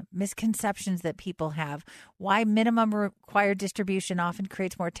mistakes, misconceptions that people have, why minimum required distribution often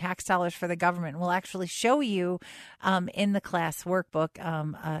creates more tax dollars for the government. We'll actually show you in the class workbook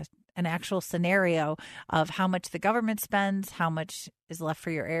an actual scenario of how much the government spends, how much is left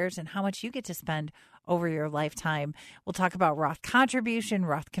for your heirs, and how much you get to spend over your lifetime. We'll talk about Roth contribution,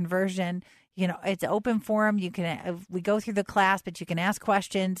 Roth conversion. It's open forum. We go through the class, but you can ask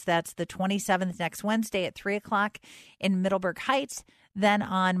questions. That's the 27th, next Wednesday at 3 o'clock in Middleburg Heights. Then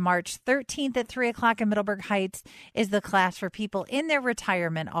on March 13th at 3 o'clock in Middleburg Heights is the class for people in their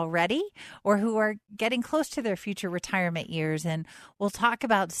retirement already, or who are getting close to their future retirement years. And we'll talk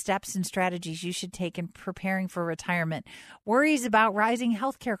about steps and strategies you should take in preparing for retirement. Worries about rising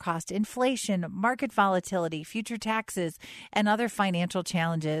healthcare costs, inflation, market volatility, future taxes, and other financial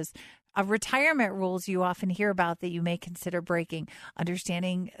challenges. retirement rules you often hear about that you may consider breaking,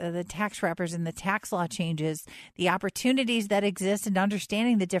 understanding the tax wrappers and the tax law changes, the opportunities that exist, and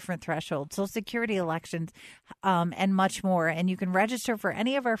understanding the different thresholds, Social Security elections, and much more. And you can register for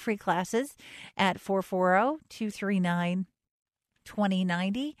any of our free classes at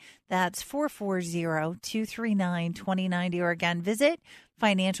 440-239-2090. That's 440-239-2090. Or again, visit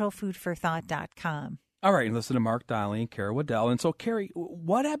financialfoodforthought.com. All right, and listen to Mark Donnelly and Carrie Waddell. And so, Carrie,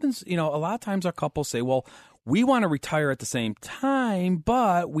 what happens, a lot of times our couples say, well, we want to retire at the same time,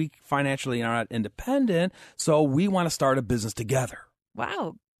 but we financially are not independent, so we want to start a business together.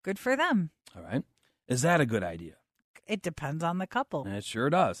 Wow, good for them. All right. Is that a good idea? It depends on the couple. It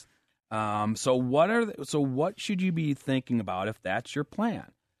sure does. So what should you be thinking about if that's your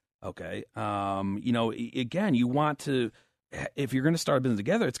plan? Okay. Again, you want to, if you're going to start a business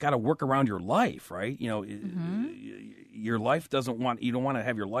together, it's got to work around your life, right? Your life you don't want to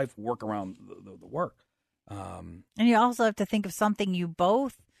have your life work around the work. And you also have to think of something you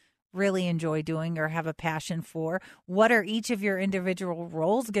both really enjoy doing or have a passion for. What are each of your individual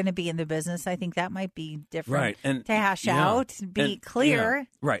roles going to be in the business? I think that might be different, right? And to hash out, be clear.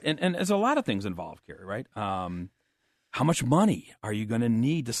 Right. And there's a lot of things involved, Carrie, right? How much money are you going to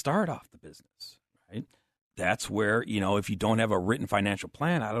need to start off the business, right? That's where, if you don't have a written financial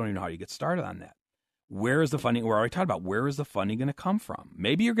plan, I don't even know how you get started on that. Where is the funding? We're already talking about where is the funding going to come from?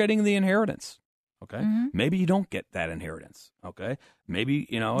 Maybe you're getting the inheritance. Okay. Mm-hmm. Maybe you don't get that inheritance. Okay. Maybe,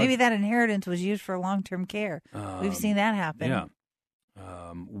 maybe that inheritance was used for long-term care. We've seen that happen. Yeah.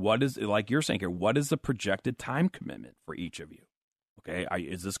 What is, like you're saying here, what is the projected time commitment for each of you? Okay.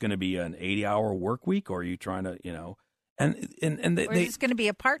 Is this going to be an 80-hour work week, or are you trying to, or is this going to be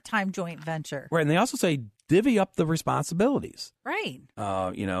a part-time joint venture? Right. And they also say divvy up the responsibilities. Right.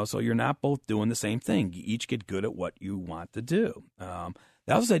 So you're not both doing the same thing. You each get good at what you want to do.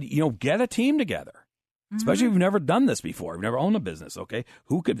 They also said, get a team together, especially if you've never done this before. You've never owned a business, okay?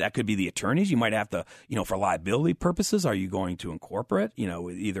 That could be the attorneys. You might have to, for liability purposes, are you going to incorporate,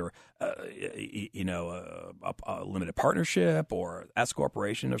 either, a limited partnership or S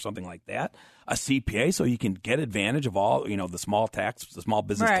corporation or something like that, a CPA, so you can get advantage of all, the small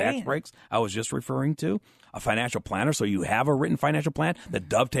business tax breaks I was just referring to, a financial planner, so you have a written financial plan that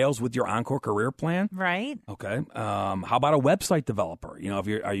dovetails with your Encore career plan. Right. Okay. How about a website developer? How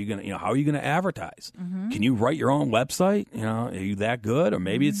are you going to advertise? Mm-hmm. Can you write your own website? Are you that good? Or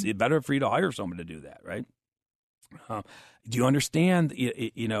maybe it's better for you to hire someone to do that, right? Do you understand,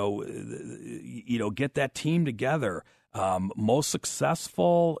 get that team together? Most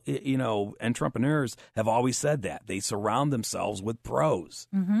successful, entrepreneurs have always said that. They surround themselves with pros.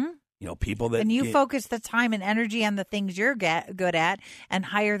 Mm-hmm. People that... And you focus the time and energy on the things you're good at and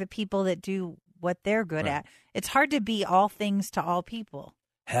hire the people that do what they're good at. It's hard to be all things to all people.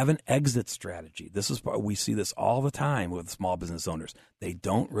 Have an exit strategy. We see this all the time with small business owners. They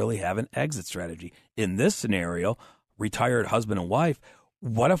don't really have an exit strategy. In this scenario, retired husband and wife,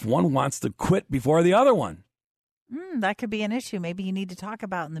 what if one wants to quit before the other one? That could be an issue. Maybe you need to talk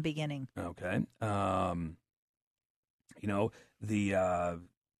about in the beginning. Okay.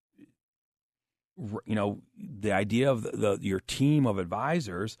 The idea of your team of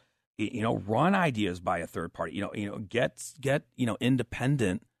advisors, run ideas by a third party, get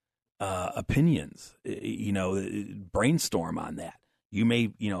independent opinions, brainstorm on that. You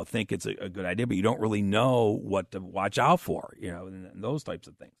may, think it's a good idea, but you don't really know what to watch out for, and those types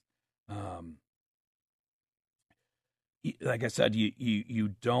of things. Like I said, you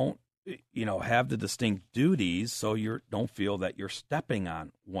don't, have the distinct duties, so you don't feel that you're stepping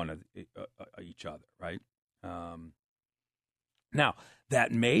on one of each other, right? Now,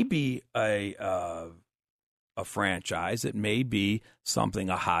 that may be a franchise. It may be something,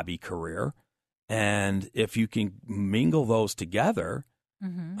 a hobby career. And if you can mingle those together,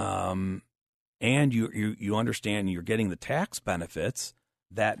 and you understand you're getting the tax benefits,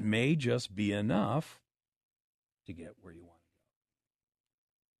 that may just be enough to get where you want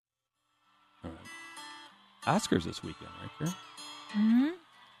to go. All right. Oscars this weekend, right, Karen? Mm-hmm.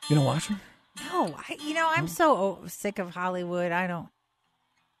 You don't watch them? No, I'm so sick of Hollywood. I don't.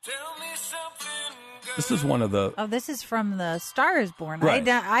 This is one of the... Oh, this is from The Star is Born. Right.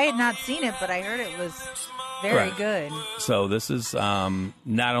 I had not seen it, but I heard it was very good. So this is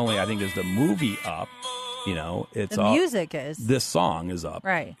not only, I think, is the movie up, it's the music is. This song is up.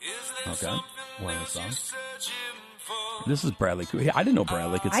 Right. Okay. One of the songs. This is Bradley Cooper. I didn't know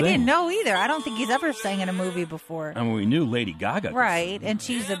Bradley could sing. I didn't know either. I don't think he's ever sang in a movie before. I mean, we knew Lady Gaga. Right, and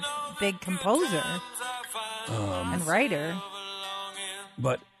she's a big composer and writer.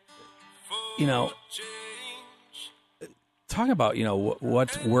 talking about,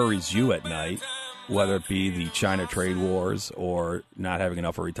 what worries you at night, whether it be the China trade wars or not having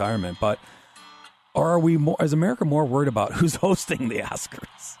enough for retirement, but are we is America more worried about who's hosting the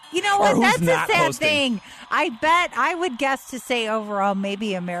Oscars? You know what? That's a sad hosting? thing. I would guess to say overall,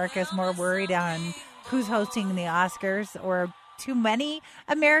 maybe America's more worried on who's hosting the Oscars, or too many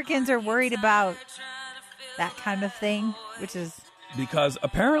Americans are worried about that kind of thing, which is... Because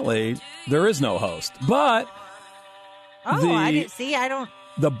apparently there is no host. But... I didn't see. I don't...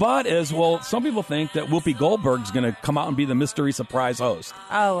 The but is, well, some people think that Whoopi Goldberg's going to come out and be the mystery surprise host.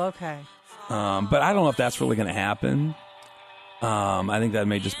 Oh, okay. But I don't know if that's really going to happen. I think that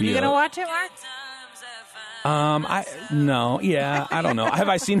may just be... You going to watch it, Mark? I don't know. Have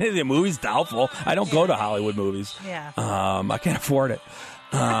I seen any of the movies? Doubtful. I don't go to Hollywood movies. Yeah. I can't afford it.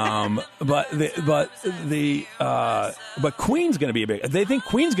 But Queen's going to be a big... They think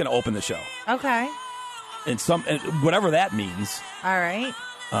Queen's going to open the show. Okay. And whatever that means. All right.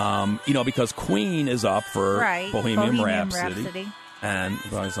 Because Queen is up for Bohemian Rhapsody. And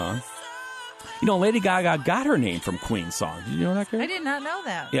the song. Lady Gaga got her name from Queen's song. Did you know that, Karen? I did not know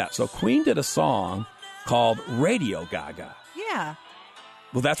that. Yeah, so Queen did a song called Radio Gaga. Yeah.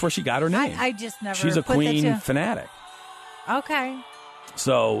 Well, that's where she got her name. I just never... She's a Queen fanatic. Okay.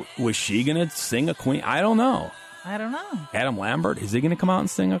 So was she going to sing a Queen? I don't know. Adam Lambert, is he going to come out and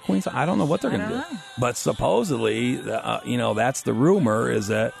sing a Queen song? I don't know what they're going to do. But supposedly, that's the rumor, is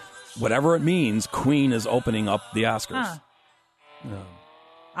that whatever it means, Queen is opening up the Oscars. Huh.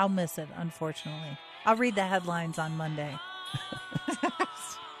 I'll miss it, unfortunately. I'll read the headlines on Monday.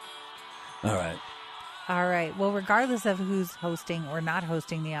 All right. All right. Well, regardless of who's hosting or not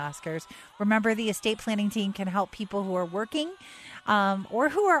hosting the Oscars, remember the estate planning team can help people who are working or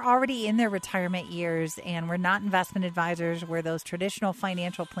who are already in their retirement years. And we're not investment advisors. We're those traditional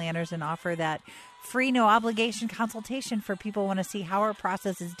financial planners and offer that free, no obligation consultation for people who want to see how our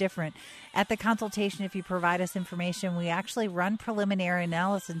process is different. At the consultation, if you provide us information, we actually run preliminary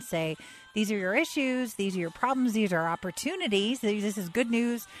analysis and say, these are your issues, these are your problems, these are opportunities, this is good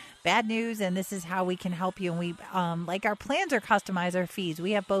news, bad news, and this is how we can help you. And we, like our plans are customized, our fees.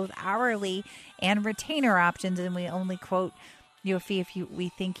 We have both hourly and retainer options, and we only quote you a fee if we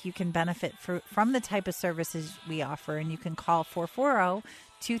think you can benefit from the type of services we offer. And you can call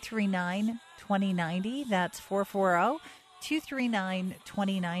 440-239-2090. That's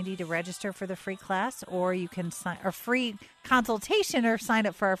 440-239-2090 to register for the free class, or you can sign a free consultation or sign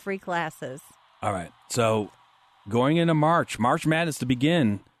up for our free classes. All right. So going into March Madness to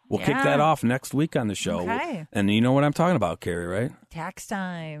begin. We'll kick that off next week on the show. Okay. And you know what I'm talking about, Carrie, right? Tax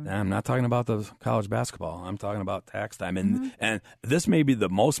time. I'm not talking about the college basketball. I'm talking about tax time. And this may be the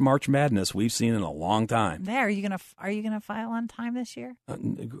most March Madness we've seen in a long time. Are you gonna file on time this year?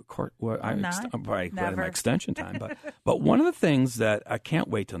 Probably my extension time. But one of the things that I can't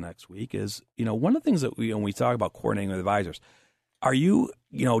wait till next week is, one of the things that when we talk about coordinating with advisors, are you,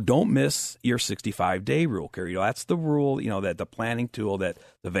 don't miss your 65-day rule, Carrie. That's the rule, that the planning tool that's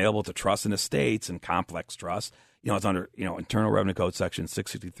available to trust and estates and complex trust. It's under, Internal Revenue Code Section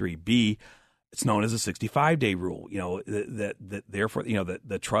 663B. It's known as a 65-day rule. That therefore,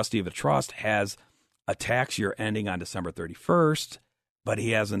 the trustee of a trust has a tax year ending on December 31st, but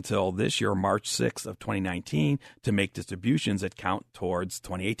he has until this year, March 6th of 2019, to make distributions that count towards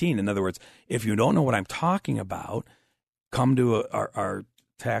 2018. In other words, if you don't know what I'm talking about, come to our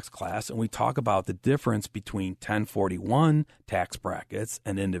tax class, and we talk about the difference between 1041 tax brackets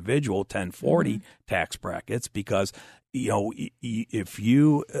and individual 1040 tax brackets, because we're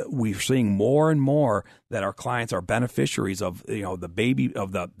seeing more and more that our clients are beneficiaries of the baby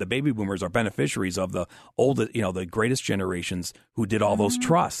boomers are beneficiaries of the oldest, the greatest generations who did all those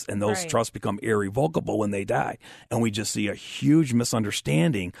trusts, and those trusts become irrevocable when they die. And we just see a huge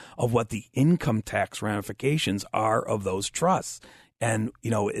misunderstanding of what the income tax ramifications are of those trusts. And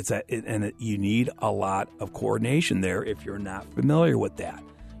you need a lot of coordination there if you're not familiar with that.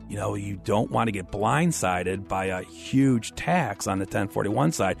 You don't want to get blindsided by a huge tax on the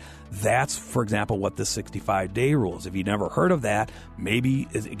 1041 side. That's, for example, what the 65-day rule is. If you've never heard of that, maybe,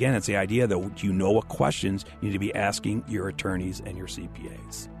 again, it's the idea that what questions you need to be asking your attorneys and your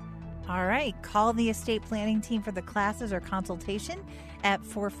CPAs. All right. Call the estate planning team for the classes or consultation at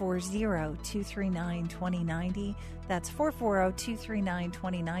 440-239-2090. That's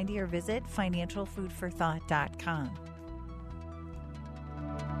 440-239-2090, or visit financialfoodforthought.com.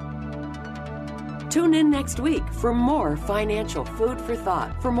 Tune in next week for more financial food for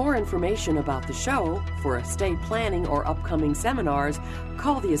thought. For more information about the show, for estate planning or upcoming seminars,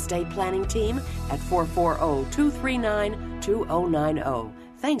 call the estate planning team at 440-239-2090.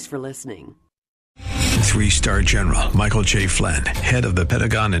 Thanks for listening. 3-star general Michael J. Flynn, head of the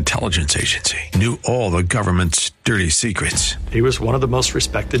Pentagon Intelligence Agency, knew all the government's dirty secrets. He was one of the most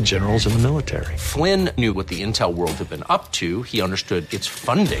respected generals in the military. Flynn knew what the intel world had been up to. He understood its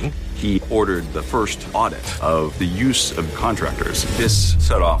funding. He ordered the first audit of the use of contractors. This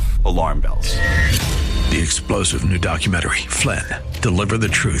set off alarm bells. The explosive new documentary, Flynn, Deliver the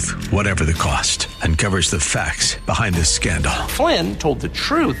Truth, Whatever the Cost, uncovers the facts behind this scandal. Flynn told the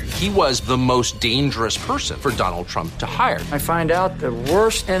truth. He was the most dangerous person for Donald Trump to hire. I find out the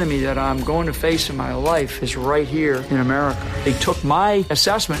worst enemy that I'm going to face in my life is right here in America. They took my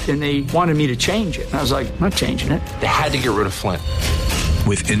assessment and they wanted me to change it. And I was like, I'm not changing it. They had to get rid of Flynn.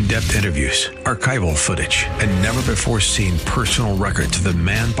 With in-depth interviews, archival footage, and never-before-seen personal records of the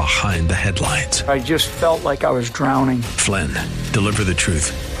man behind the headlines. I just felt like I was drowning. Flynn, Deliver the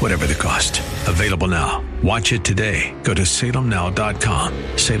Truth, Whatever the Cost. Available now. Watch it today. Go to salemnow.com.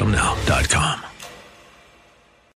 salemnow.com.